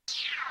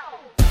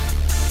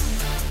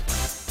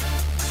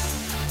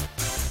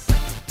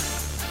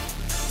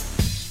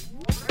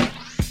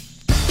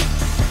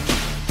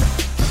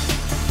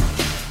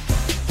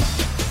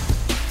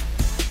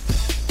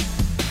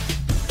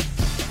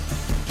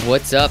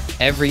What's up,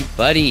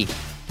 everybody?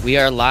 We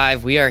are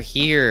live. We are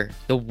here.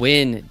 The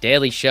Win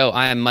Daily Show.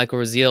 I am Michael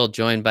Raziel,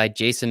 joined by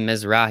Jason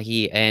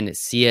Mizrahi and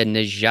Sia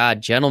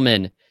Najad.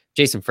 Gentlemen,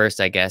 Jason first,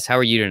 I guess. How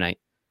are you tonight?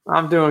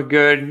 I'm doing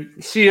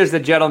good. Sia's the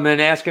gentleman.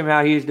 Ask him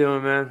how he's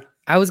doing, man.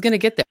 I was going to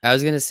get there. I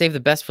was going to save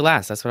the best for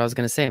last. That's what I was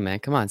going to say, man.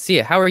 Come on.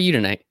 Sia, how are you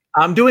tonight?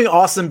 I'm doing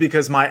awesome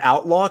because my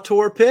Outlaw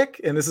Tour pick,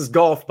 and this is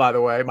golf, by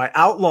the way, my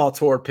Outlaw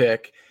Tour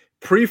pick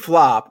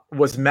pre-flop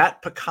was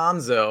Matt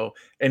Picanzo,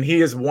 and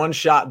he is one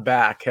shot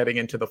back heading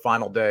into the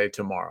final day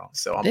tomorrow.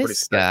 So I'm pretty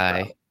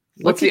guy.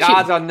 What's the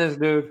odds on this,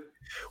 dude?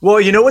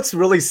 Well, you know what's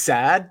really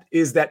sad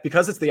is that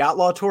because it's the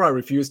Outlaw Tour, I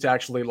refuse to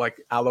actually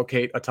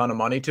allocate a ton of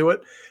money to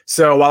it.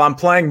 So while I'm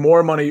playing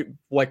more money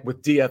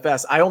with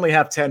DFS, I only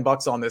have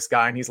 $10 on this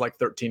guy, and he's like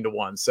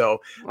 13-1. So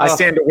I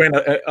stand to win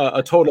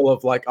a total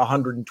of like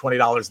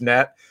 $120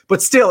 net.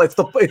 But still, it's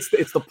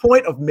the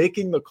point of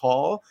making the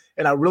call.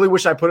 And I really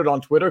wish I put it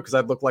on Twitter because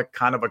I'd look like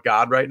kind of a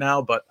god right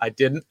now, but I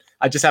didn't.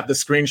 I just have the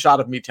screenshot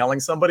of me telling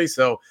somebody.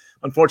 So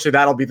unfortunately,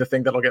 that'll be the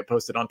thing that'll get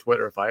posted on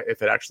Twitter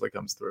if it actually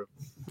comes through.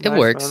 It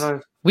works.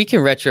 We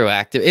can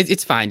retroactive.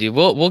 It's fine, dude.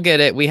 We'll get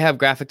it. We have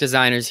graphic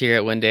designers here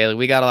at Win Daily.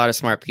 We got a lot of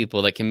smart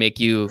people that can make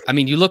you. I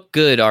mean, you look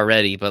good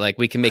already, but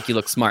we can make you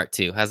look smart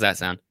too. How's that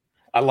sound?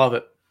 I love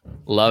it.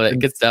 Love it.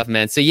 Good stuff,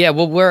 man. So yeah,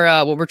 what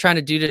we're trying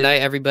to do tonight,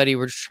 everybody,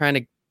 we're just trying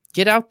to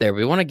get out there.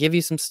 We want to give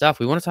you some stuff.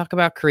 We want to talk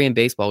about Korean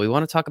baseball. We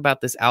want to talk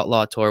about this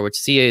Outlaw Tour, which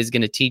Sia is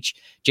going to teach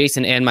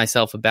Jason and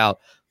myself about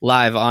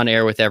live on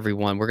air with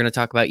everyone. We're going to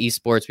talk about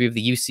esports. We have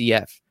the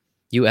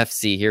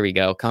UFC. Here we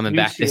go. Coming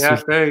back this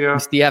week. There you go.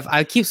 UCF.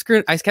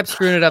 I kept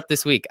screwing it up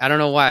this week. I don't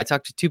know why. I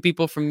talked to two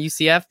people from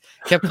UCF,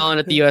 kept calling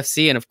it the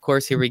UFC, and of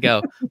course, here we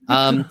go.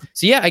 So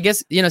yeah, I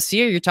guess,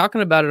 Sia, you're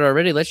talking about it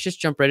already. Let's just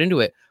jump right into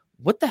it.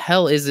 What the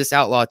hell is this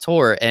Outlaw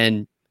Tour,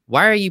 and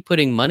why are you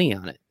putting money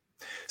on it?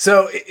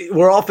 So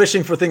we're all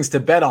fishing for things to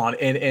bet on.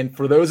 And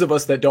for those of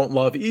us that don't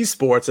love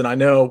esports, and I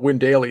know Win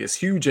Daily is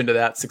huge into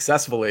that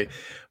successfully,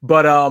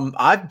 but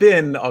I've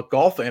been a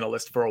golf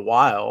analyst for a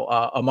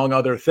while, among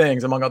other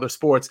things, among other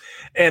sports.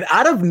 And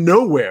out of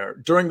nowhere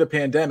during the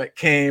pandemic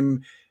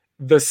came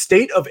the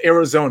state of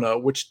Arizona,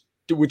 which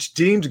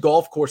deemed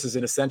golf courses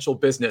an essential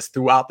business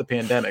throughout the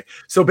pandemic.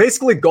 So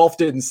basically golf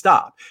didn't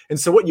stop. And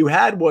so what you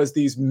had was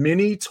these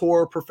mini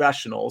tour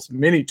professionals,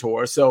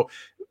 So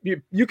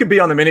you can be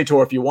on the mini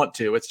tour if you want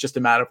to. It's just a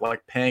matter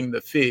of paying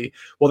the fee.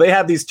 Well, they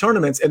have these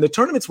tournaments, and the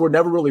tournaments were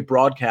never really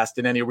broadcast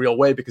in any real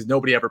way because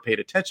nobody ever paid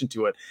attention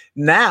to it.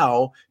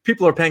 Now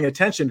people are paying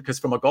attention because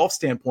from a golf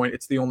standpoint,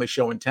 it's the only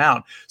show in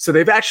town. So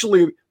they've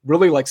actually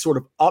really sort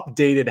of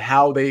updated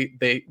how they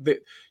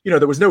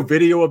there was no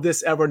video of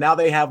this ever. Now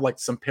they have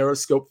some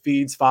Periscope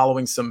feeds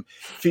following some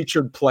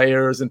featured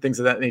players and things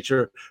of that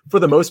nature. For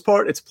the most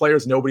part, it's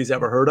players nobody's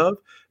ever heard of.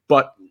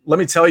 But let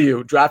me tell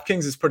you,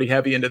 DraftKings is pretty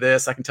heavy into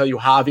this. I can tell you,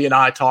 Javi and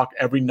I talk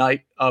every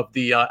night of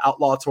the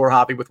Outlaw Tour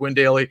Hobby with Win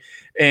Daily,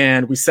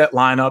 and we set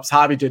lineups.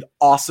 Javi did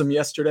awesome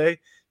yesterday.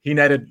 He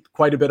netted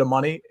quite a bit of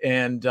money,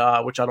 and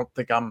which I don't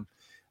think I'm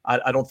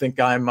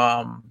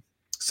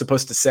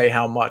supposed to say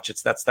how much.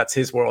 That's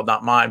his world,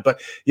 not mine. But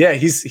yeah,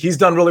 he's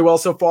done really well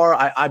so far.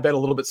 I bet a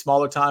little bit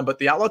smaller time, but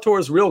the Outlaw Tour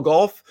is real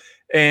golf.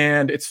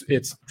 And it's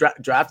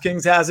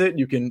DraftKings has it.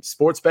 You can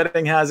sports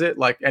betting has it.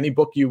 Any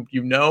book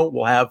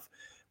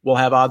will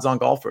have odds on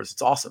golfers.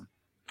 It's awesome.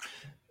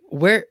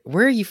 Where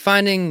are you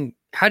finding?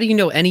 How do you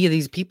know any of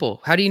these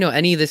people? How do you know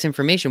any of this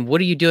information?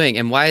 What are you doing?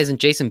 And why isn't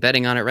Jason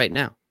betting on it right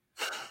now?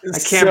 I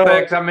can't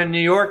bet because I'm in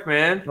New York,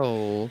 man.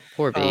 Oh,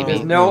 poor baby.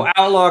 There's no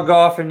outlaw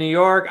golf in New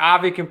York.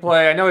 Avi can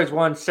play. I know he's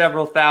won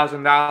several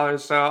 $1,000s,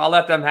 so I'll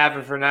let them have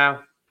it for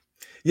now.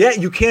 Yeah,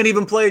 you can't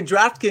even play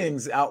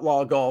DraftKings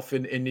outlaw golf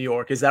in New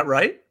York. Is that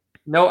right?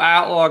 No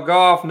outlaw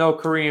golf, no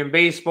Korean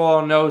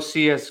baseball, no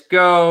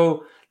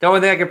CSGO. The only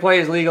thing I can play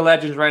is League of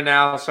Legends right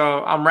now,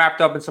 so I'm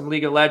wrapped up in some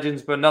League of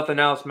Legends, but nothing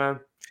else, man.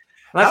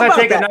 Unless I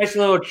take a nice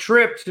little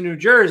trip to New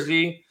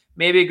Jersey,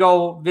 maybe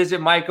go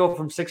visit Michael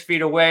from 6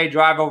 feet away,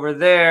 drive over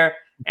there,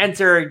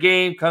 enter a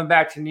game, come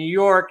back to New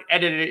York,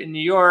 edit it in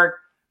New York.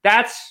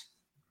 That's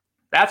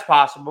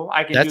possible.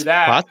 I can do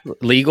that.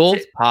 Legal,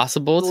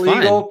 possible. It's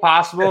legal, fine.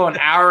 Possible. An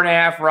hour and a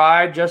half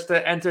ride just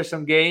to enter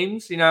some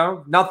games.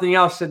 Nothing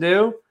else to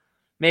do.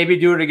 Maybe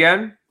do it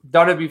again.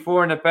 Done it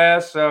before in the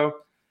past, so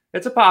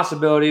it's a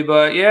possibility.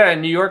 But yeah,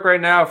 in New York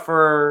right now,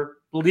 for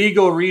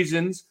legal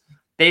reasons,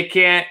 they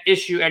can't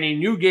issue any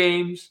new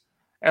games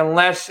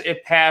unless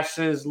it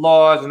passes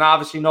laws, and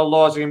obviously no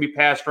laws are going to be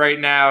passed right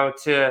now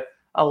to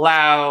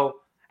allow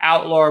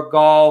outlaw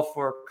golf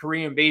or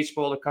Korean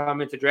baseball to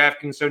come into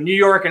DraftKings. So New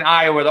York and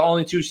Iowa are the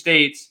only two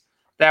states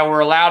that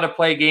were allowed to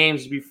play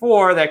games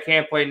before that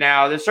can't play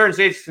now. There's certain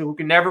states who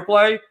can never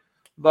play,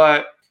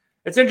 but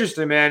it's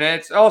interesting, man.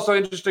 It's also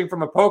interesting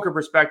from a poker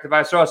perspective.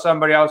 I saw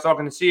somebody I was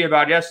talking to Sia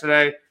about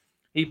yesterday.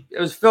 It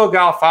was Phil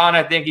Galfon,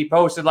 I think. He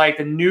posted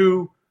the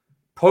new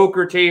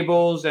poker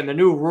tables and the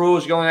new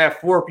rules. You only have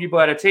 4 people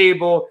at a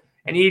table,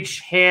 and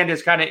each hand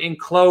is kind of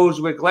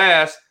enclosed with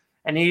glass.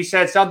 And he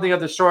said something of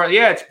the sort,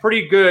 yeah, it's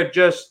pretty good.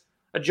 Just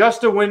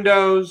adjust the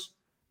windows,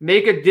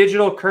 make a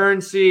digital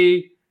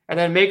currency, and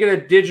then make it a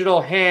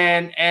digital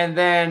hand, and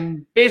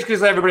then basically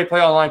just let everybody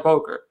play online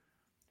poker.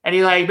 And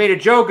he like made a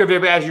joke of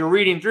it, but as you're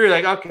reading through,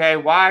 like, okay,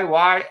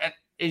 why? And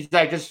he's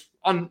like, just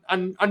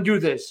undo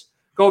this.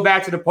 Go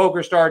back to the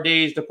Poker Star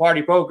days, the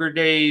Party Poker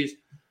days,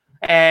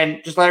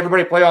 and just let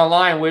everybody play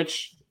online,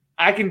 which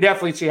I can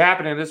definitely see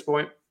happening at this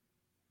point.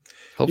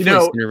 Hopefully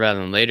sooner rather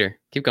than later.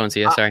 Keep going,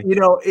 Sia. Sorry.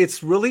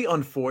 It's really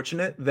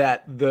unfortunate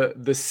that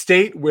the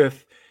state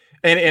with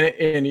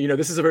and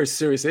this is a very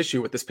serious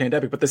issue with this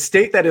pandemic, but the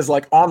state that is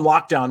like on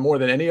lockdown more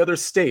than any other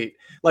state,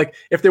 like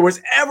if there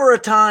was ever a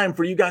time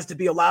for you guys to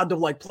be allowed to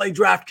like play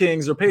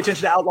DraftKings or pay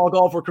attention to outlaw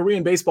golf or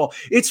Korean baseball,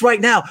 it's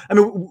right now. I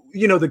mean,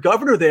 the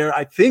governor there,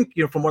 I think,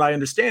 from what I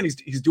understand,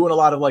 he's doing a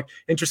lot of like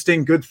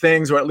interesting, good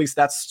things, or at least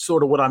that's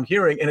sort of what I'm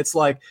hearing. And it's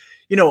like,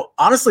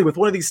 honestly, with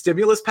one of these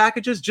stimulus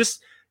packages,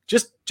 just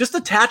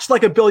attach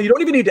like a bill. You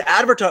don't even need to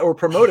advertise or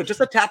promote it.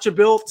 Just attach a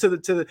bill to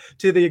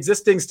the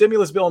existing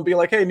stimulus bill and be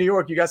like, hey, New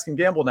York, you guys can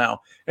gamble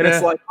now. And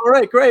It's like, all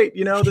right, great.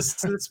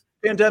 This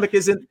pandemic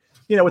isn't,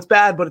 it's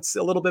bad, but it's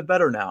a little bit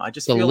better now. I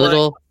just feel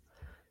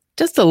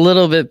just a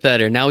little bit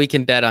better. Now we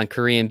can bet on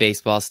Korean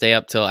baseball, stay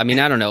up till, I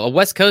don't know. A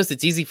West Coast,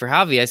 it's easy for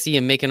Javi. I see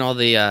him making all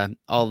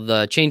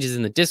the changes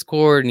in the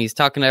Discord, and he's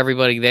talking to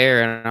everybody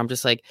there. And I'm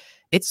just like,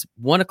 it's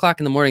 1 o'clock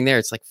in the morning there.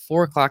 It's like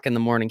 4 o'clock in the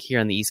morning here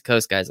on the East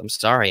Coast, guys. I'm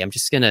sorry. I'm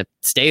just going to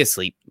stay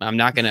asleep. I'm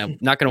not going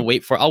to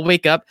wait I'll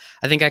wake up.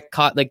 I think I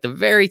caught like the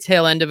very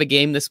tail end of a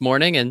game this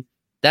morning, and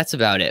that's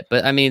about it.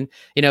 But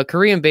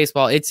Korean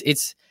baseball,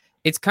 it's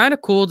kind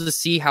of cool to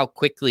see how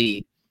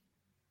quickly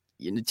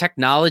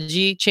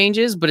technology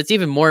changes, but it's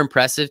even more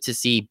impressive to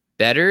see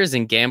bettors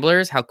and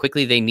gamblers, how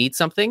quickly they need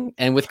something.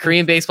 And with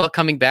Korean baseball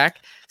coming back,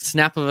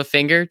 snap of a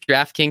finger,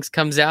 DraftKings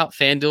comes out,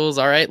 FanDuel's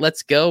all right,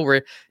 let's go.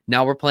 We're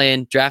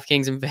playing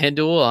DraftKings and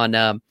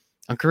FanDuel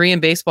on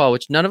Korean baseball,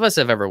 which none of us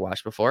have ever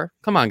watched before.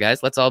 Come on,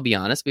 guys, let's all be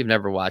honest. We've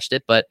never watched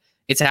it, but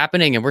it's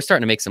happening, and we're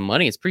starting to make some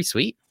money. It's pretty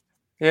sweet.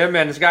 Yeah,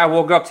 man, this guy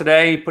woke up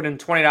today, he put in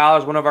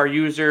 $20. One of our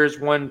users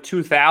won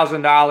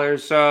 $2,000.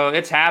 So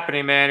it's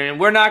happening, man. And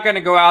we're not going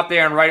to go out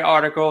there and write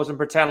articles and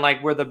pretend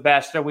like we're the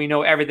best and we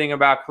know everything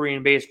about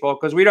Korean baseball,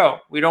 because we don't.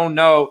 We don't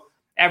know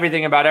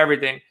everything about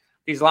everything.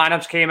 These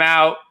lineups came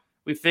out.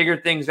 We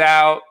figured things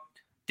out,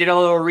 did a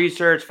little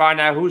research,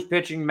 find out who's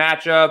pitching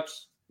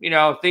matchups,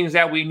 things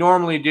that we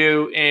normally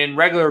do in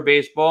regular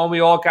baseball. And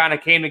we all kind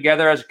of came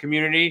together as a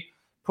community,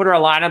 put our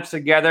lineups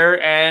together,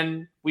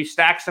 and we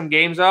stacked some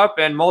games up,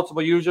 and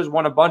multiple users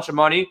won a bunch of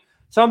money.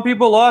 Some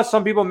people lost,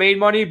 some people made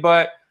money,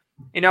 but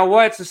you know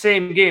what? It's the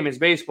same game as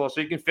baseball.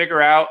 So you can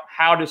figure out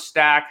how to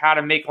stack, how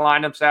to make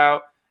lineups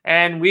out.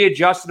 And we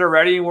adjusted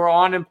already, and we're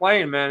on and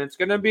playing, man. It's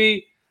going to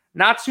be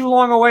not too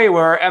long away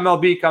where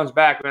MLB comes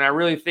back. I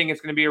really think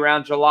it's going to be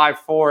around July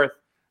 4th.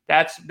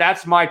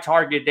 That's my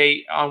target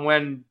date on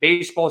when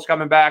baseball is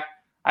coming back.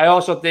 I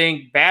also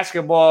think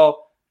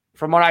basketball,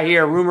 from what I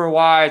hear,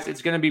 rumor-wise,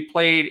 it's going to be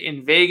played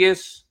in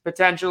Vegas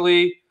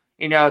potentially.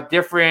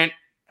 Different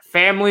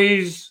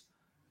families,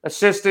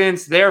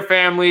 assistants, their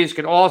families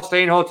can all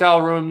stay in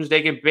hotel rooms.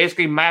 They can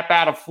basically map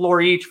out a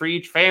floor each for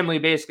each family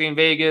basically in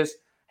Vegas,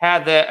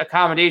 have the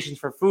accommodations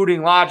for food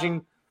and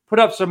lodging, put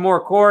up some more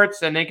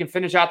courts, and they can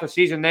finish out the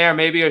season there.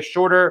 Maybe a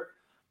shorter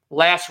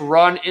last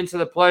run into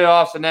the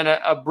playoffs, and then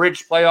a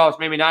bridge playoffs,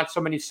 maybe not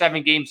so many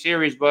 7-game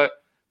series, but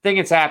I think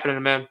it's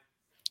happening, man.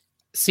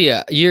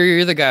 Sia,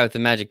 you're the guy with the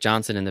Magic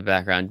Johnson in the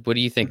background. What do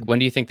you think? When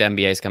do you think the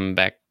NBA is coming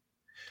back?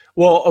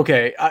 Well,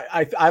 okay,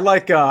 I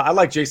like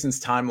Jason's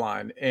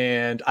timeline,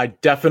 and I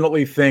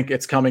definitely think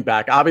it's coming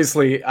back.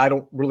 Obviously, I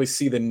don't really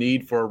see the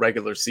need for a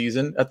regular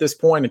season at this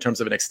point in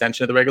terms of an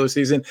extension of the regular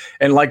season.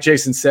 And like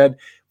Jason said,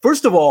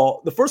 first of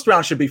all, the first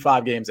round should be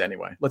 5 games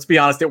anyway. Let's be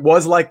honest, it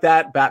was like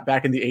that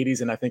back in the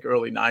 80s and I think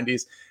early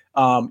 90s.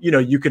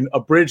 You can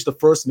abridge the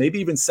first, maybe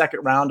even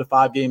second round of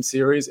 5-game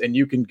series, and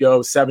you can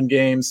go 7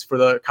 games for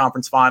the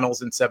conference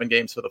finals and 7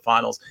 games for the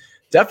finals.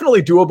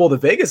 Definitely doable. The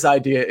Vegas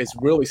idea is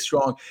really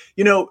strong.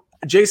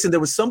 Jason, there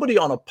was somebody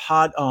on a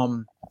pod,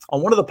 on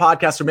one of the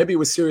podcasts, or maybe it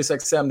was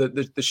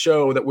SiriusXM, the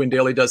show that Win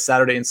Daily does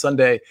Saturday and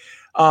Sunday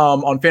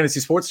on Fantasy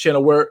Sports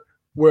Channel, where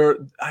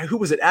who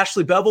was it?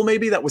 Ashley Bevel,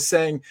 maybe, that was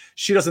saying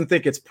she doesn't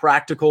think it's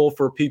practical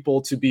for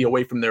people to be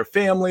away from their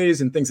families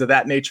and things of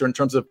that nature in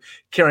terms of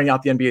carrying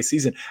out the NBA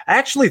season. I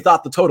actually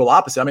thought the total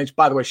opposite.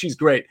 By the way, she's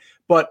great,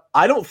 but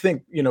I don't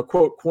think,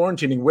 quote,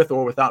 quarantining with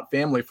or without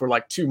family for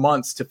like 2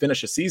 months to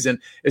finish a season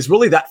is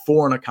really that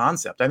foreign a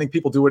concept. I think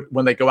people do it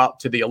when they go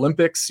out to the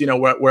Olympics,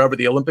 wherever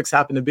the Olympics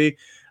happen to be.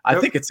 I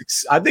think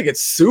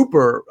it's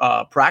super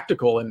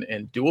practical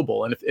and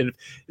doable. And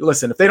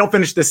if they don't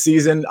finish this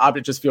season, I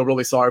would just feel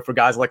really sorry for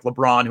guys like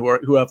LeBron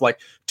who have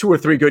like 2 or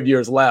 3 good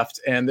years left,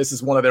 and this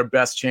is one of their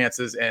best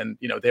chances. And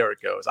there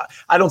it goes.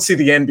 I don't see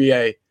the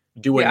NBA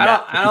doing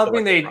that. I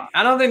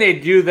don't think they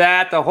do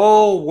that. The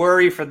whole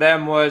worry for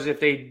them was if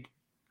they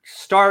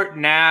start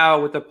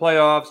now with the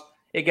playoffs,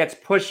 it gets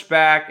pushed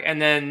back,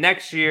 and then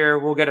next year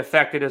will get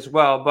affected as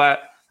well.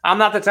 But I'm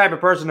not the type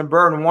of person to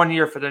burn 1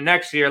 year for the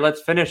next year.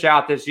 Let's finish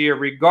out this year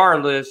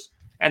regardless,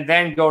 and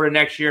then go to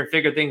next year and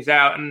figure things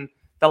out. And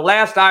the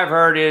last I've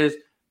heard is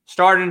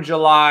start in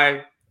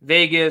July,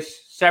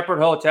 Vegas, separate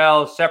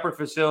hotels, separate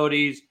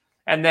facilities,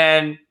 and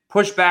then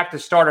push back the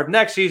start of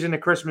next season to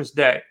Christmas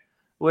Day,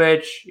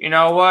 which, you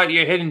know what,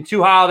 you're hitting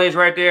 2 holidays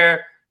right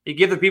there. You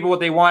give the people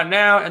what they want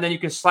now, and then you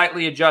can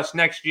slightly adjust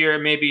next year,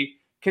 maybe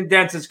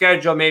condense the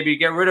schedule, maybe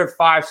get rid of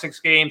 5, 6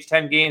 games,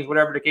 10 games,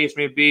 whatever the case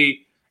may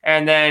be.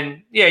 And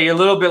then, yeah, you're a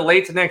little bit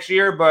late to next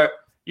year, but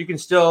you can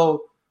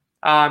still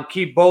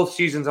keep both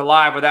seasons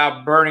alive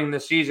without burning the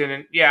season.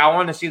 And, yeah, I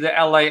want to see the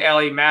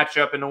LA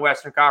matchup in the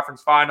Western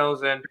Conference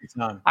Finals. And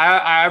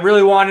I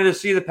really wanted to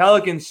see the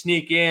Pelicans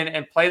sneak in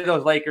and play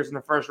those Lakers in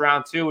the first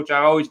round too, which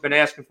I've always been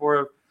asking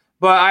for.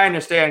 But I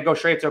understand, go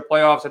straight to the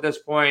playoffs at this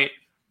point.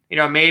 You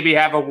know, maybe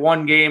have a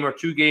 1-game or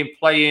 2-game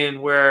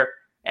play-in where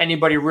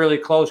anybody really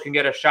close can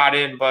get a shot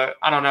in, but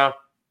I don't know.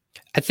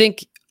 I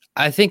think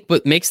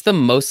what makes the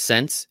most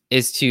sense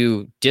is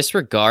to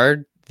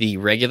disregard the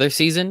regular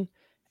season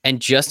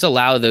and just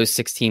allow those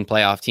 16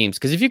 playoff teams.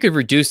 Because if you could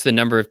reduce the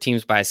number of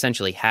teams by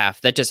essentially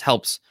half, that just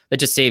helps. That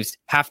just saves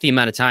half the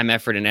amount of time,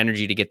 effort, and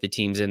energy to get the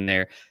teams in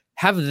there.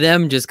 Have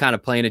them just kind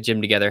of play in a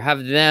gym together.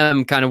 Have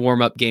them kind of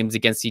warm up games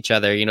against each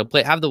other. You know,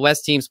 have the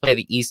West teams play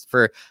the East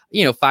for,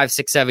 5,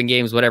 6, 7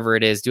 games, whatever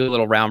it is. Do a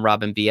little round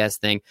robin BS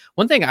thing.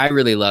 One thing I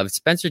really loved,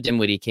 Spencer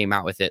Dinwiddie came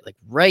out with it like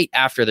right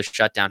after the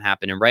shutdown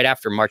happened and right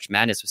after March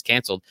Madness was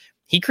canceled.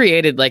 He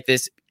created like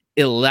this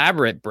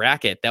elaborate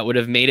bracket that would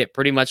have made it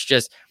pretty much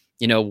just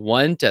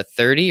 1 to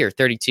 30 or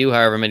 32,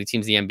 however many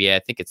teams in the NBA. I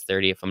think it's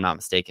 30 if I'm not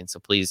mistaken. So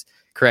please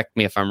correct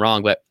me if I'm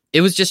wrong. But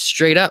it was just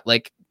straight up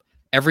like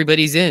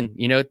everybody's in,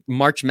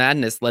 March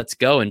Madness, let's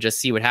go and just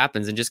see what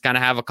happens and just kind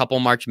of have a couple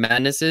March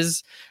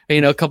Madnesses,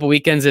 a couple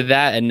weekends of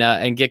that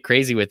and get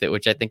crazy with it,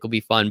 which I think will be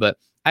fun. But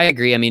I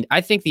agree. I mean,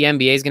 I think the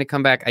NBA is going to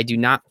come back. I do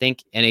not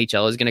think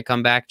NHL is going to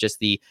come back. Just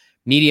the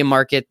media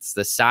markets,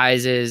 the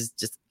sizes,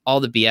 just all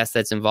the BS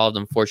that's involved.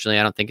 Unfortunately,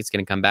 I don't think it's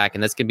going to come back.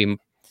 And that's going to be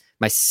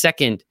my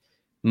second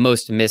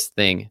most missed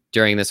thing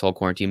during this whole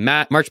quarantine.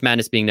 March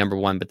Madness being number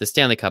 1, but the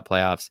Stanley Cup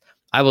playoffs.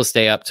 I will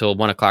stay up till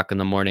 1:00 in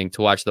the morning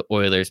to watch the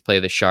Oilers play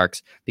the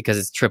Sharks because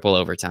it's triple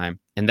overtime,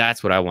 and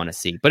that's what I want to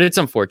see. But it's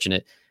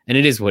unfortunate, and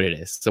it is what it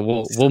is.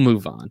 So we'll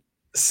move on.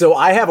 So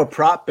I have a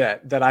prop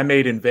bet that I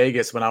made in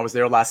Vegas when I was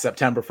there last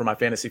September for my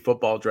fantasy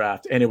football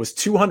draft, and it was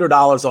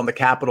 $200 on the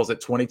Capitals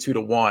at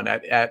 22-1.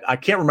 At I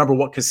can't remember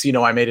what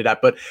casino I made it at,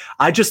 but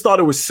I just thought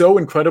it was so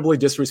incredibly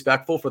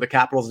disrespectful for the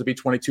Capitals to be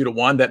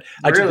 22-1 that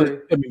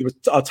there was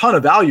a ton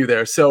of value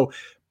there. So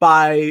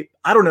by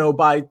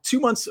 2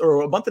 months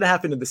or a month and a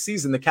half into the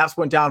season, the Caps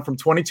went down from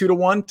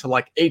 22-1 to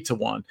like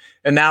 8-1.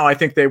 And now I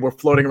think they were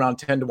floating around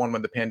 10-1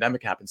 when the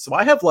pandemic happened. So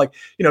I have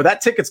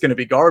that ticket's going to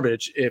be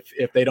garbage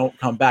if they don't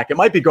come back. It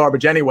might be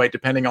garbage anyway,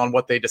 depending on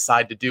what they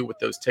decide to do with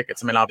those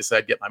tickets. I mean, obviously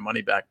I'd get my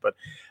money back, but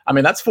I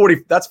mean, that's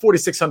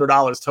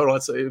 $4,600 total.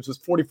 It was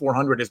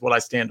 $4,400 is what I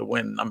stand to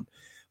win. I'm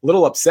a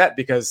little upset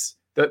because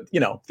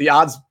the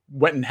odds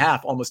went in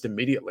half almost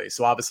immediately.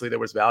 So obviously there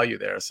was value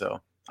there. So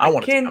I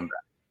want it to come back.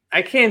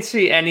 I can't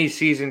see any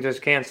season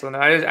just canceling.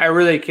 I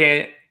really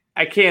can't.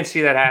 I can't see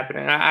that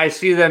happening. I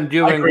see them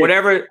doing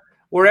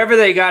whatever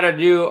they got to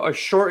do, a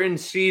shortened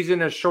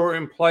season, a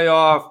shortened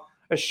playoff,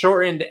 a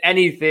shortened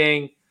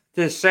anything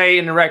to say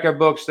in the record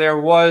books there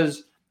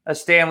was a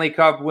Stanley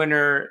Cup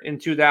winner in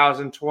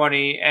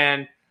 2020.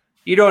 And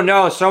you don't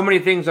know. So many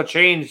things have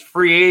changed.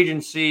 Free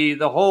agency,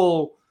 the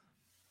whole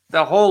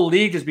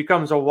league just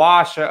becomes a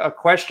wash, a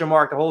question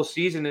mark the whole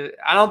season.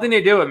 I don't think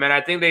they do it, man.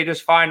 I think they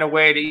just find a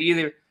way to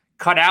either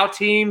cut out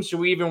teams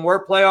who even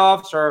were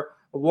playoffs or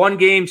a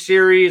 1-game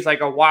series,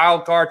 like a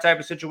wild card type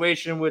of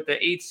situation with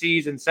the 8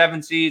 seeds and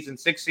 7 seeds and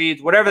 6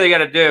 seeds, whatever they got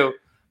to do,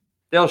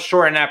 they'll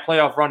shorten that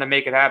playoff run to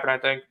make it happen, I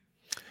think.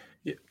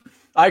 Yeah,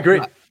 I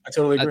agree. I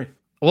totally agree.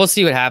 We'll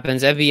see what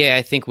happens. NBA,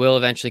 I think, will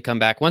eventually come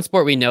back. One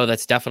sport we know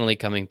that's definitely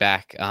coming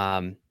back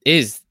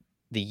is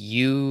the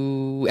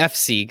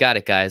UFC. Got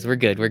it, guys. We're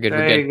good.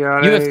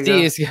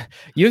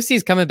 UFC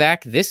is coming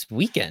back this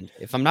weekend,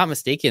 if I'm not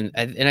mistaken.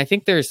 And I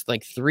think there's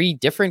like 3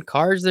 different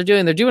cards they're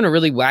doing. They're doing a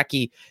really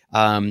wacky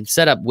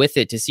setup with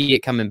it to see it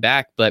coming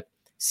back. But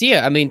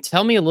Sia, I mean,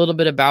 tell me a little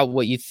bit about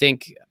what you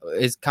think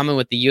is coming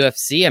with the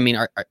UFC. I mean,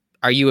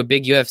 are you a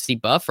big UFC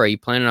buff? Or are you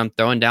planning on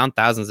throwing down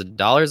thousands of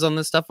dollars on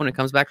this stuff when it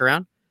comes back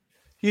around?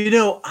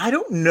 I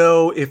don't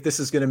know if this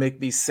is going to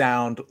make me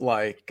sound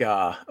like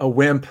a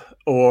wimp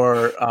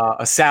or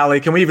a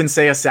Sally. Can we even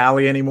say a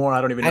Sally anymore?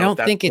 I don't even know. I don't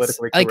think it's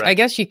like, I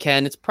guess you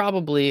can. It's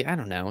probably, I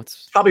don't know.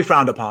 It's probably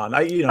frowned upon.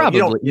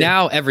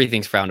 Now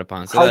everything's frowned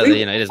upon. So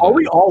are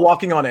we all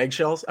walking on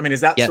eggshells? I mean,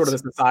 is that sort of the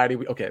society?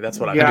 Okay, that's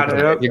what I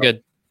think. You're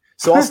good.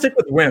 So I'll stick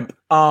with wimp.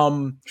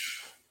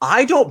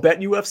 I don't bet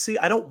UFC.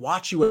 I don't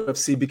watch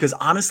UFC because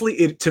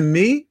honestly, to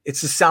me,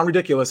 it's just sound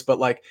ridiculous, but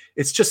like,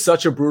 it's just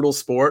such a brutal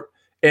sport.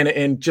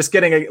 And just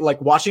getting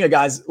watching a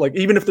guy's, like,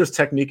 even if there's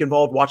technique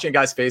involved, watching a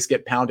guy's face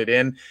get pounded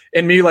in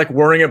and me like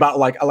worrying about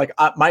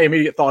my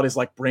immediate thought is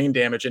like brain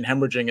damage and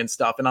hemorrhaging and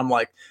stuff. And I'm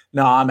like,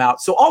 no, I'm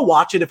out. So I'll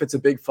watch it if it's a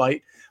big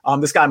fight.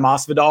 This guy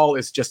Masvidal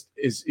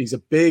he's a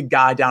big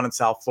guy down in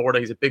South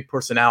Florida. He's a big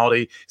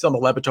personality. He's on the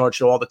Le Batard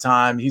show all the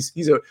time. He's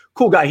a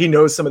cool guy. He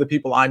knows some of the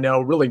people I know,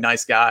 really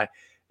nice guy.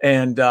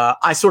 And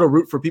I sort of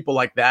root for people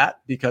like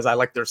that because I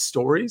like their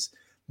stories.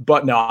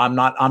 But no, I'm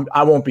not.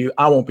 I won't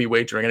be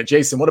wagering it.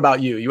 Jason, what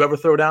about you? You ever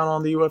throw down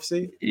on the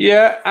UFC?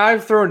 Yeah,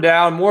 I've thrown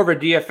down more of a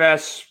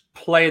DFS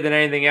play than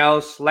anything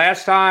else.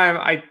 Last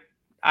time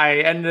I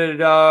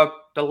ended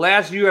up the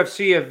last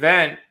UFC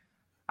event,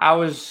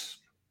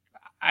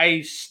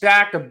 I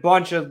stacked a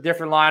bunch of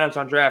different lineups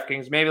on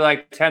DraftKings, maybe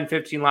like 10,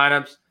 15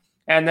 lineups.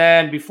 And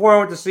then before I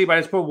went to sleep, I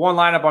just put one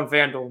lineup on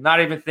FanDuel, not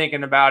even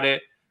thinking about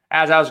it.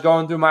 As I was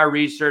going through my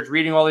research,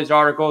 reading all these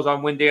articles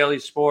on Win Daily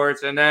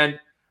Sports, and then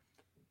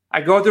I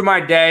go through my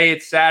day.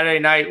 It's Saturday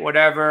night,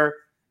 whatever,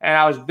 and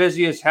I was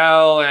busy as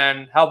hell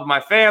and helping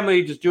my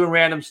family, just doing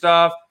random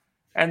stuff.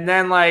 And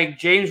then like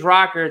James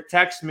Rocker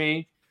texts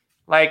me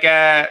like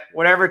at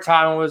whatever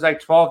time it was,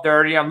 like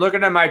 12:30. I'm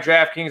looking at my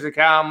DraftKings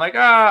account. I'm like,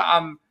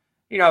 I'm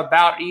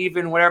about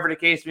even, whatever the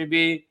case may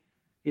be.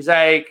 He's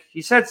like,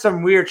 he said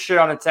some weird shit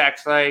on a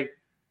text like,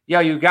 yo,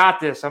 you got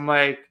this. I'm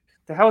like,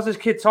 the hell is this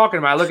kid talking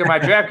about? I look at my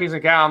DraftKings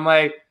account. I'm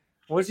like,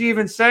 what's he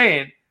even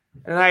saying?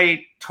 And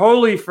I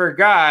totally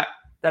forgot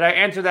that I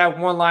entered that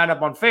one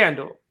lineup on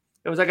FanDuel.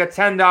 It was like a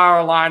 $10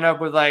 lineup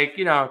with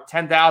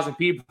 10,000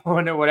 people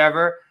in it,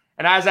 whatever.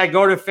 And as I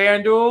go to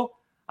FanDuel,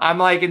 I'm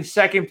like in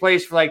second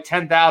place for like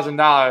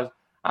 $10,000.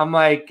 I'm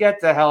like,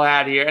 get the hell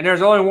out of here. And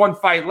there's only one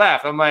fight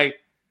left. I'm like,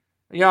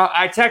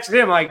 I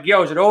texted him like,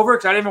 yo, is it over?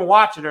 Because I didn't even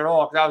watch it at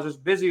all because I was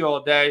just busy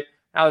all day.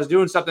 I was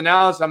doing something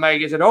else. I'm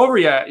like, is it over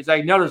yet? He's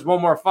like, no, there's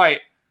one more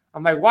fight.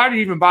 I'm like, why did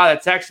you even bother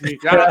texting me?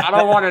 Because I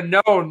don't want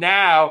to know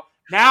now.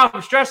 Now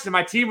I'm stressing.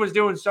 My team was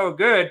doing so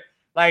good.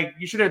 Like,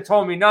 you should have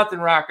told me nothing,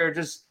 Rocker.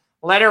 Just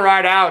let it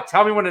ride out.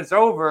 Tell me when it's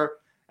over.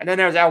 And then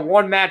there's that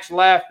one match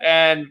left.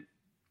 And,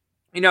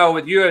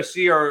 with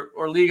UFC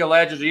or League of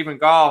Legends or even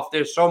golf,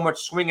 there's so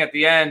much swing at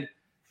the end.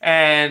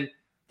 And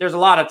there's a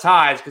lot of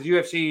ties because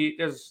UFC,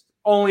 there's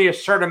only a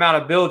certain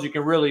amount of builds you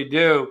can really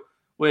do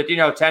with,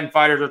 10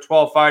 fighters or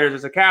 12 fighters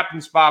as a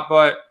captain spot.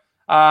 But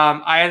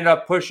I ended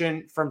up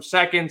pushing from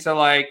second to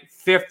like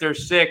fifth or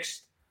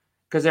sixth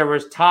because there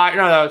was tie.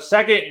 No,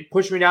 second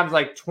pushed me down to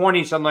like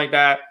 20, something like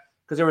that.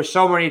 Because there were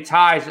so many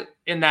ties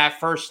in that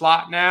first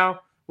slot now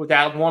with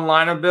that one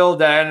lineup build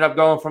that ended up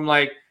going from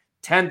like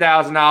 $10,000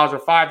 or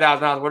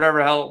 $5,000, whatever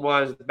the hell it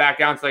was, back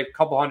down to like a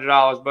couple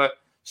 $100. But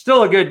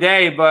still a good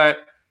day, but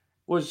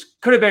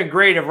could have been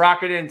great if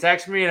Rocket didn't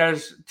text me and I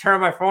just turned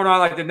my phone on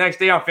like the next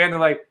day on FanDuel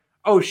like,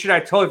 oh shit,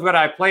 I totally forgot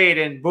I played,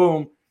 and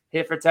boom,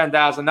 hit for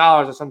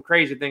 $10,000 or some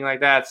crazy thing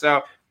like that.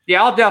 So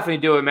yeah, I'll definitely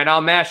do it, man.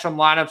 I'll mash some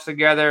lineups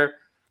together.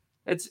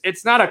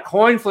 It's not a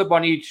coin flip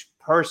on each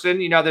person.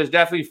 There's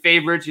definitely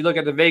favorites. You look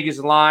at the Vegas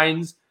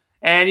lines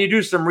and you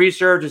do some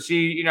research to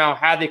see,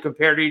 how they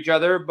compare to each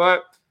other.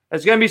 But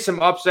there's going to be some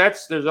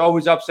upsets. There's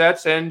always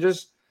upsets. And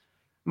just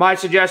my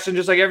suggestion,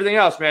 just like everything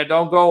else, man,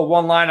 don't go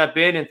one lineup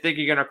in and think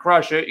you're going to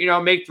crush it.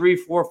 Make 3,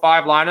 4,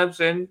 5 lineups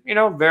and,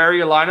 vary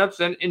your lineups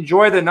and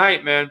enjoy the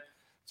night, man.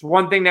 It's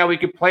one thing that we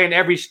could play in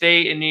every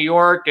state in New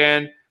York,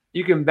 and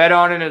you can bet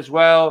on it as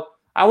well.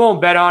 I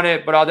won't bet on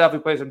it, but I'll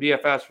definitely play some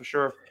DFS for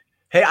sure.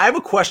 Hey, I have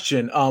a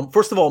question.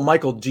 First of all,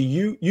 Michael, do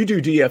you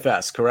do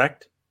DFS,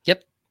 correct?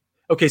 Yep.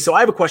 Okay, so I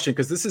have a question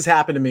because this has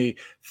happened to me,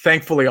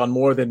 thankfully, on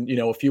more than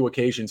a few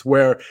occasions.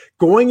 Where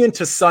going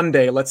into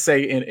Sunday, let's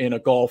say in a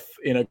golf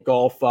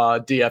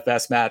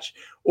DFS match,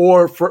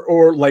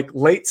 or like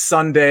late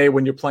Sunday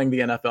when you're playing the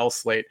NFL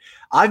slate,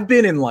 I've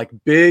been in like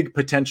big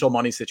potential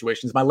money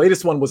situations. My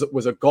latest one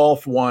was a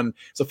golf one.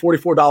 It's a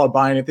 $44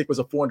 buy-in. I think it was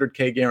a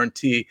 $400K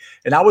guarantee,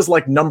 and I was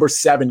like number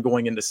 7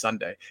 going into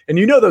Sunday. And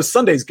those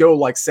Sundays go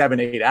like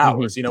 7-8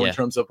 hours, in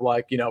terms of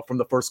like from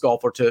the first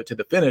golfer to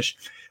the finish.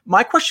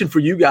 My question for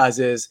you guys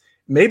is,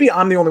 maybe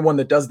I'm the only one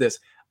that does this.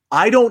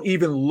 I don't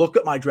even look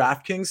at my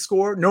DraftKings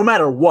score, no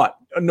matter what.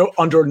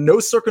 Under no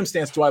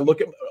circumstance do I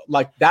look at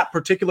like that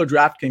particular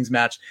DraftKings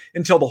match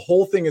until the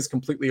whole thing is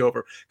completely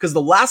over. Because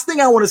the last thing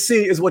I want to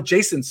see is what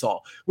Jason saw,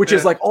 which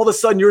is like all of a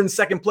sudden you're in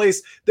second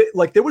place.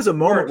 Like there was a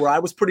moment where I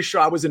was pretty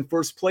sure I was in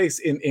first place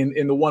in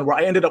the one where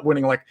I ended up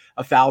winning like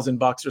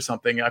 $1,000 or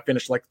something. I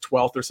finished like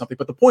 12th or something.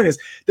 But the point is,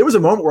 there was a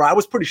moment where I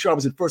was pretty sure I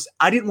was in first.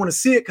 I didn't want to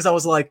see it because I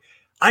was like,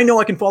 I know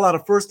I can fall out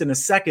of first in a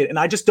second, and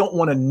I just don't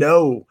want to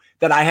know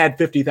that I had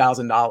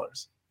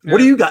 $50,000. What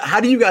do you guys? How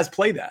do you guys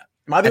play that?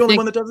 Am I the only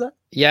one that does that?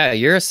 Yeah,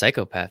 you're a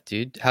psychopath,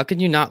 dude. How can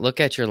you not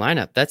look at your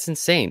lineup? That's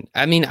insane.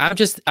 I mean, I'm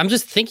just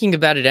thinking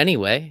about it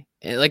anyway.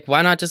 Like,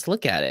 why not just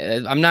look at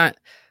it? I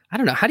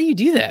don't know. How do you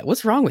do that?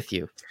 What's wrong with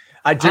you?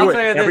 I do it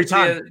every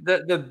time.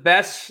 The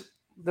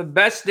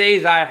best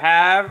days I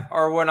have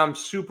are when I'm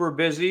super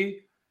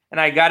busy and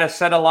I got to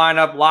set a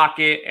lineup, lock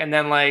it, and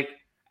then like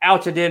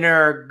out to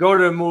dinner, go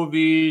to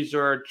movies,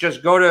 or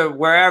just go to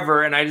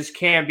wherever, and I just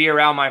can't be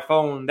around my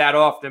phone that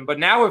often. But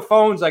now with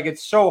phones, like,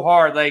 it's so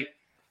hard. Like,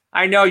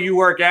 I know you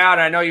work out,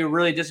 and I know you're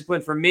really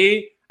disciplined. For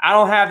me, I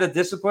don't have the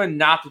discipline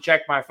not to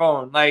check my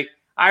phone. Like,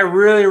 I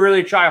really,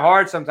 really try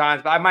hard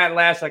sometimes, but I might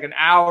last like an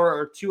hour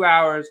or 2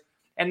 hours.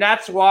 And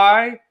that's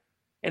why,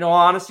 in all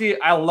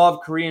honesty, I love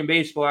Korean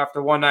baseball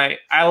after one night.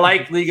 I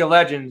like League of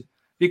Legends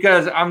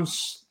because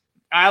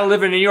I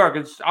live in New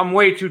York. I'm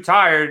way too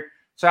tired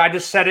So I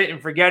just set it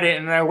and forget it.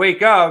 And then I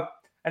wake up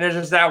and there's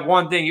just that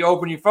one thing. You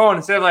open your phone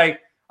instead of like,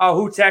 oh,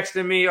 who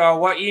texted me or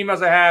what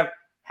emails I have.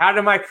 How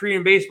did my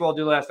Korean baseball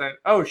do last night?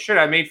 Oh, shit,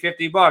 I made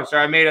 $50 or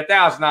I made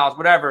 $1,000,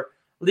 whatever.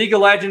 League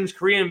of Legends,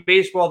 Korean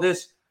baseball,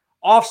 this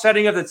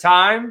offsetting of the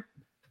time.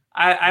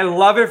 I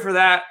love it for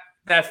that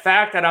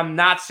fact that I'm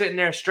not sitting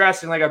there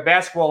stressing like a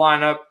basketball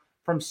lineup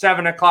from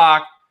 7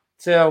 o'clock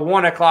to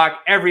 1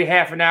 o'clock every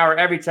half an hour,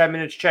 every 10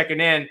 minutes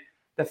checking in.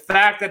 The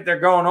fact that they're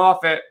going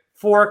off at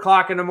 4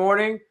 o'clock in the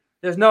morning,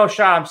 there's no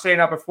shot I'm staying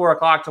up at 4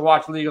 o'clock to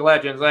watch League of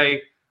Legends.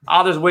 Like,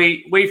 I'll just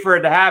wait for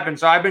it to happen.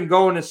 So I've been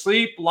going to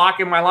sleep,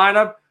 locking my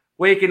lineup,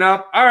 waking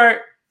up. All right,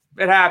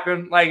 it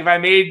happened. Like if I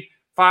made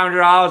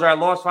 $500 or I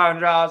lost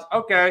 $500,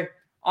 okay,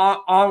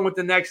 on with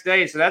the next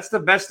day. So that's the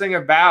best thing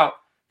about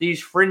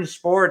these fringe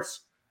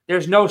sports.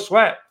 There's no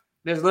sweat.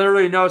 There's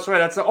literally no sweat.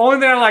 That's the only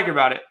thing I like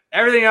about it.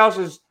 Everything else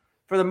is,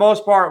 for the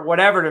most part,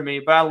 whatever to me.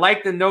 But I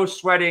like the no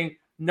sweating,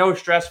 no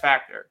stress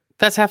factor.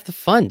 That's half the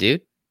fun,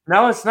 dude.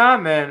 No, it's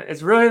not, man.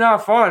 It's really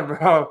not fun,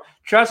 bro.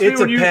 Trust me,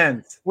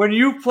 when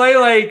you play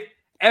like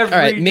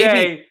every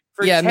day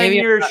for 10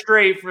 years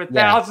straight for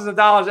thousands of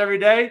dollars every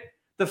day,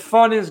 the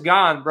fun is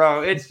gone,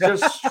 bro. It's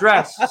just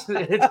stress.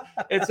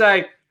 It's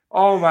like,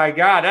 oh my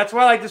God. That's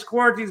why like this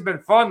quarantine's been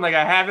fun. Like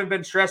I haven't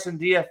been stressing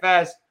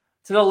DFS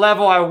to the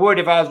level I would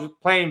if I was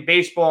playing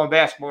baseball and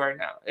basketball right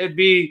now. It'd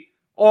be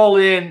all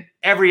in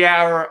every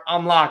hour.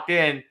 I'm locked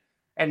in.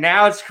 And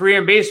now it's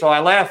Korean baseball. I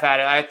laugh at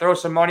it. I throw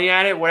some money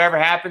at it. Whatever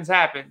happens,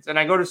 happens. And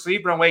I go to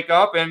sleep and I wake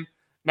up and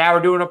now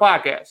we're doing a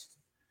podcast.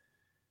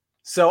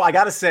 So I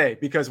got to say,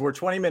 because we're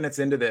 20 minutes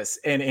into this,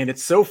 and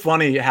it's so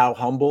funny how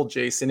humble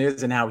Jason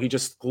is and how he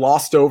just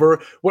glossed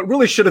over what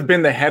really should have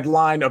been the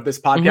headline of this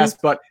podcast,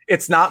 but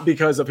it's not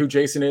because of who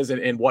Jason is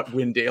and what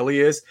Win Daily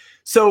is.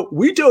 So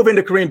we dove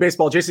into Korean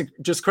baseball. Jason,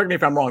 just correct me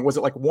if I'm wrong. Was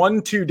it like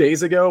 1-2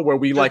 days ago where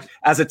we like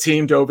as a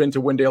team dove into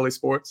Win Daily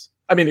Sports?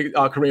 I mean,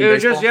 Korean baseball. It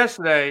was just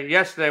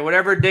yesterday.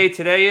 Whatever day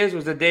today is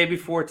was the day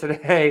before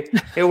today.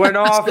 It went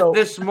off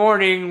this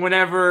morning,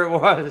 whenever it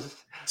was.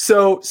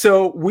 So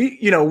we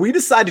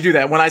decided to do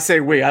that. When I say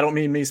we, I don't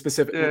mean me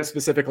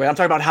specifically. I'm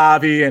talking about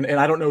Javi, and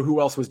I don't know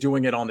who else was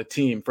doing it on the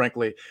team,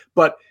 frankly.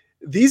 But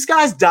these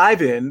guys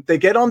dive in, they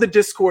get on the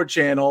Discord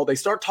channel, they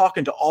start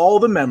talking to all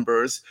the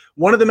members.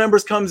 One of the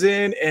members comes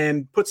in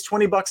and puts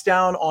 $20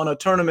 down on a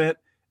tournament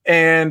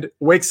and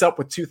wakes up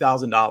with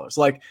 $2,000.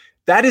 Like,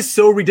 that is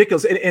so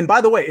ridiculous. And by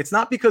the way, it's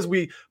not because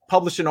we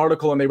published an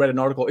article and they read an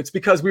article. It's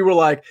because we were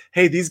like,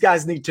 hey, these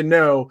guys need to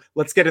know.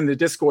 Let's get in the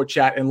Discord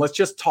chat and let's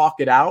just talk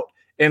it out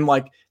and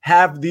like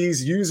have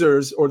these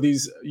users or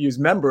these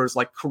members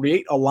like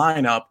create a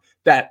lineup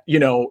that,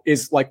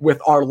 is like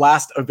with our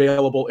last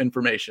available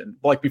information.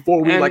 Like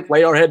before we like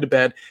lay our head to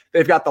bed,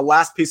 they've got the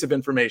last piece of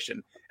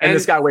information. And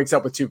this guy wakes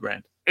up with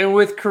 $2,000. And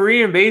with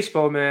Korean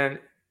baseball, man,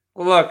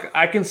 look,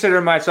 I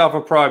consider myself a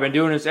pro. I've been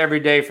doing this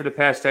every day for the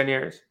past 10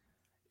 years.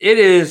 It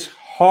is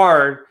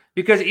hard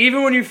because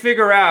even when you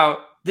figure out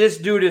this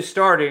dude is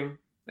starting,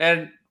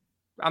 and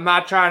I'm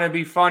not trying to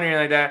be funny or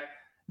like that,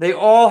 they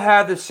all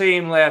have the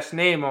same last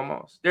name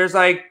almost. There's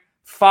like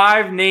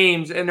 5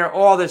 names and they're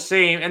all the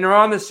same and they're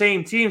on the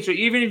same team. So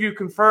even if you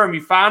confirm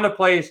you found a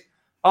place,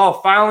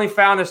 finally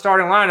found a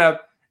starting lineup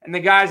and the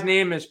guy's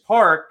name is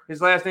Park,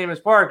 his last name is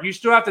Park, you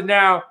still have to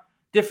now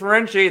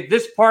differentiate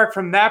this Park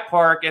from that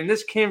Park and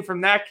this Kim from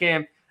that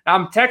Kim.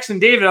 I'm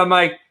texting David. I'm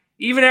like,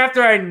 even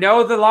after I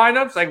know the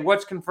lineups, like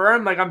what's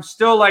confirmed, like I'm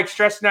still like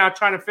stressing out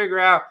trying to figure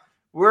out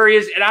where he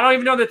is. And I don't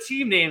even know the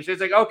team names. So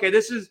it's like, okay,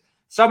 this is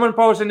someone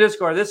posted in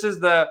Discord. This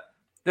is the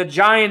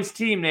Giants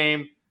team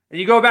name. And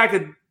you go back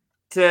to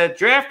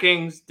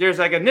DraftKings, there's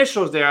like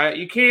initials there.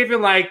 You can't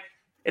even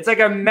it's like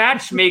a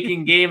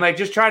matchmaking game, like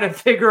just trying to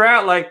figure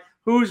out like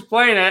who's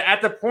playing.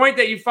 At the point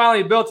that you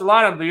finally built a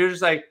lineup, you're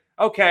just like,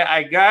 okay,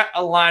 I got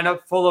a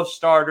lineup full of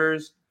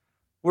starters.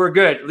 We're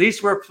good. At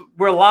least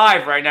we're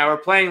live right now. We're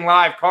playing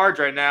live cards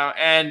right now.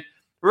 And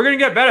we're going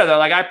to get better, though.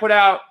 Like, I put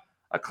out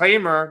a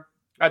claim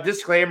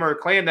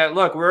that,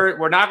 look,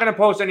 we're not going to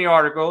post any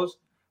articles.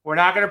 We're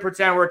not going to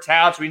pretend we're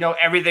touts. We know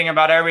everything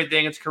about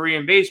everything. It's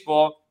Korean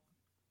baseball.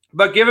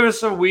 But give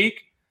us a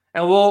week,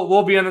 and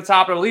we'll be on the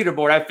top of the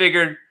leaderboard. I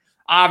figured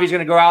Avi's going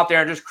to go out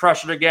there and just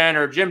crush it again,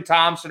 or Jim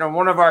Thompson, or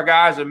one of our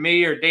guys, or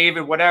me, or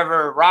David,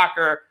 whatever, or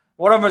Rocker.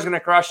 One of them is going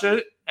to crush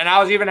it. And I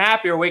was even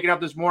happier waking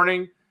up this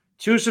morning.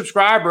 2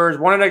 subscribers.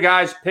 One of the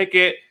guys,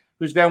 Pickett,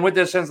 who's been with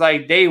us since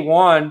like day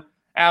one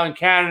out in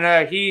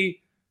Canada.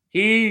 He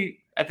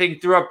I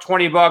think threw up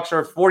 $20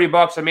 or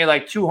 $40. I made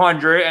like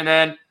 200, and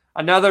then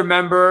another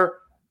member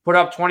put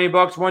up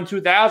 $20, won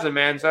 2,000.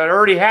 Man, so it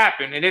already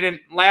happened. It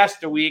didn't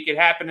last a week. It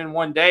happened in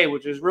one day,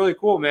 which is really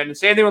cool, man. And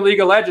same thing with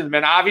League of Legends,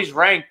 man. Avi's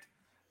ranked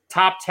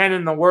top 10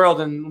 in the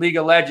world in League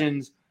of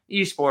Legends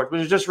esports,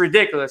 which is just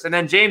ridiculous. And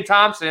then James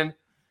Thompson,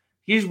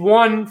 he's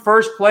won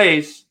first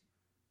place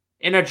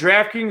in a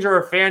DraftKings or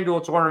a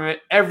FanDuel tournament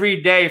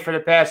every day for the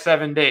past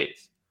 7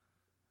 days.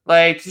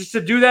 Like, just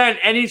to do that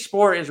in any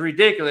sport is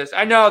ridiculous.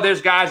 I know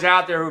there's guys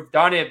out there who've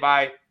done it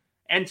by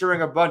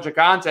entering a bunch of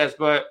contests,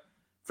 but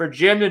for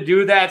Jim to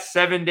do that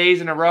 7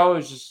 days in a row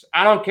is just,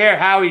 I don't care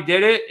how he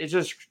did it. It's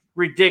just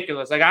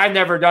ridiculous. Like, I've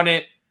never done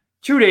it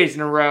 2 days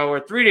in a row or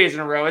 3 days in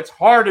a row. It's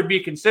hard to be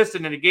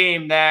consistent in a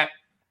game that,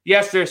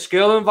 yes, there's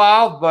skill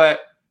involved,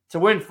 but to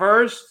win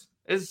first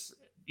is,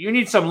 you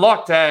need some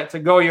luck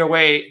to go your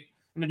way.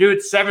 And to do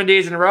it 7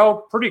 days in a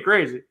row, pretty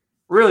crazy.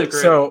 Really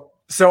crazy.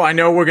 So I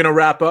know we're going to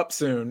wrap up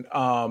soon.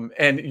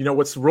 And you know,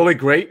 what's really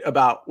great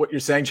about what you're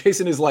saying,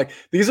 Jason, is like,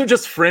 these are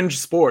just fringe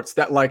sports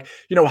that, like,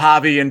 you know,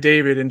 Javi and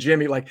David and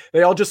Jimmy, like,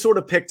 they all just sort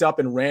of picked up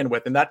and ran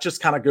with. And that just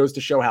kind of goes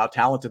to show how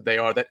talented they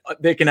are, that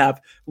they can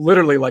have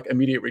literally like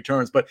immediate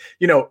returns. But,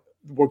 you know,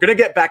 we're going to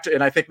get back to,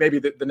 and I think maybe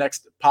the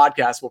next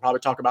podcast, we'll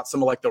probably talk about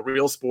some of like the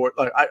real sport.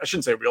 Like, I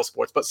shouldn't say real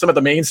sports, but some of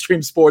the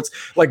mainstream sports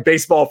like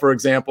baseball, for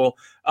example,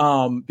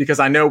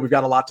 because I know we've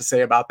got a lot to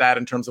say about that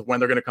in terms of when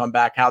they're going to come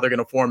back, how they're going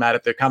to format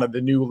it, the kind of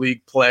the new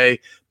league play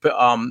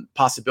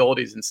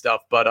possibilities and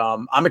stuff. But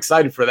I'm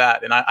excited for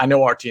that. And I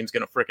know our team's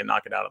going to freaking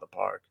knock it out of the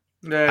park.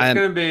 Yeah, it's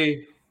going to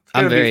be.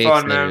 I'm very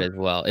fun, excited man. as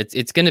well.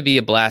 It's going to be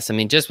a blast. I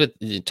mean, just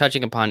with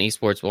touching upon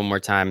esports one more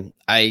time,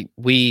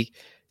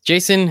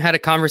 Jason had a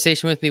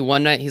conversation with me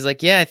one night. He's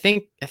like, yeah, I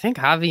think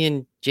Javi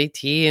and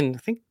JT, and I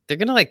think they're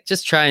going to like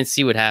just try and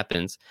see what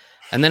happens.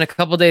 And then a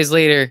couple days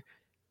later,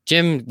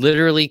 Jim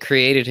literally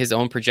created his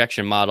own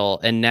projection model.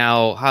 And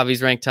now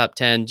Javi's ranked top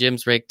 10,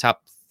 Jim's ranked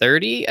top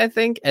 30, I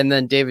think. And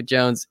then David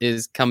Jones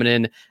is coming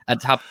in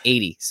at top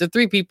 80. So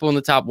 3 people in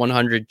the top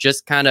 100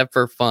 just kind of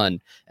for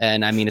fun.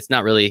 And I mean, it's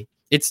not really,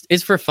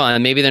 it's for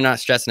fun. Maybe they're not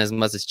stressing as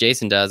much as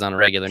Jason does on a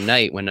regular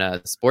night when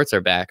sports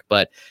are back,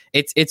 but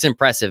it's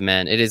impressive,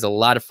 man. It is a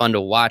lot of fun to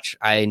watch.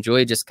 I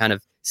enjoy just kind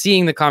of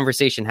seeing the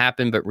conversation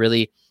happen, but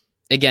really,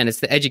 again,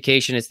 it's the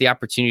education. It's the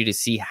opportunity to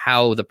see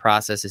how the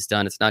process is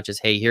done. It's not just,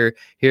 hey,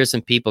 here's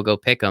some people, go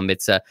pick them.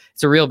 It's a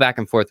real back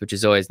and forth, which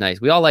is always nice.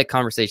 We all like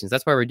conversations.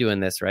 That's why we're doing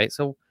this, right?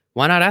 So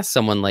why not ask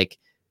someone like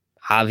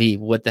Javi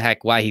what the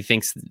heck, why he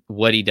thinks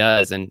what he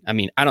does? And I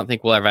mean, I don't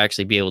think we'll ever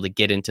actually be able to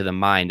get into the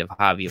mind of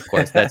Javi, of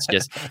course. That's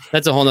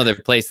a whole nother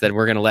place that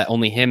we're going to let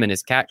only him and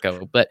his cat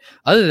go. But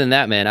other than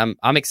that, man,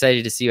 I'm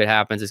excited to see what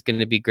happens. It's going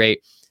to be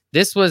great.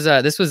 This was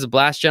a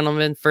blast,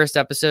 gentlemen. First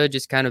episode,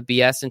 just kind of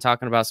BS and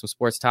talking about some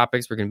sports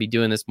topics. We're going to be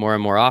doing this more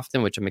and more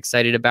often, which I'm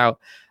excited about.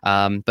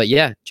 But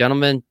yeah,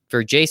 gentlemen,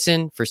 for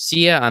Jason, for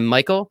Sia, I'm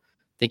Michael.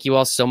 Thank you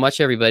all so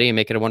much, everybody, and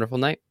make it a wonderful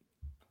night.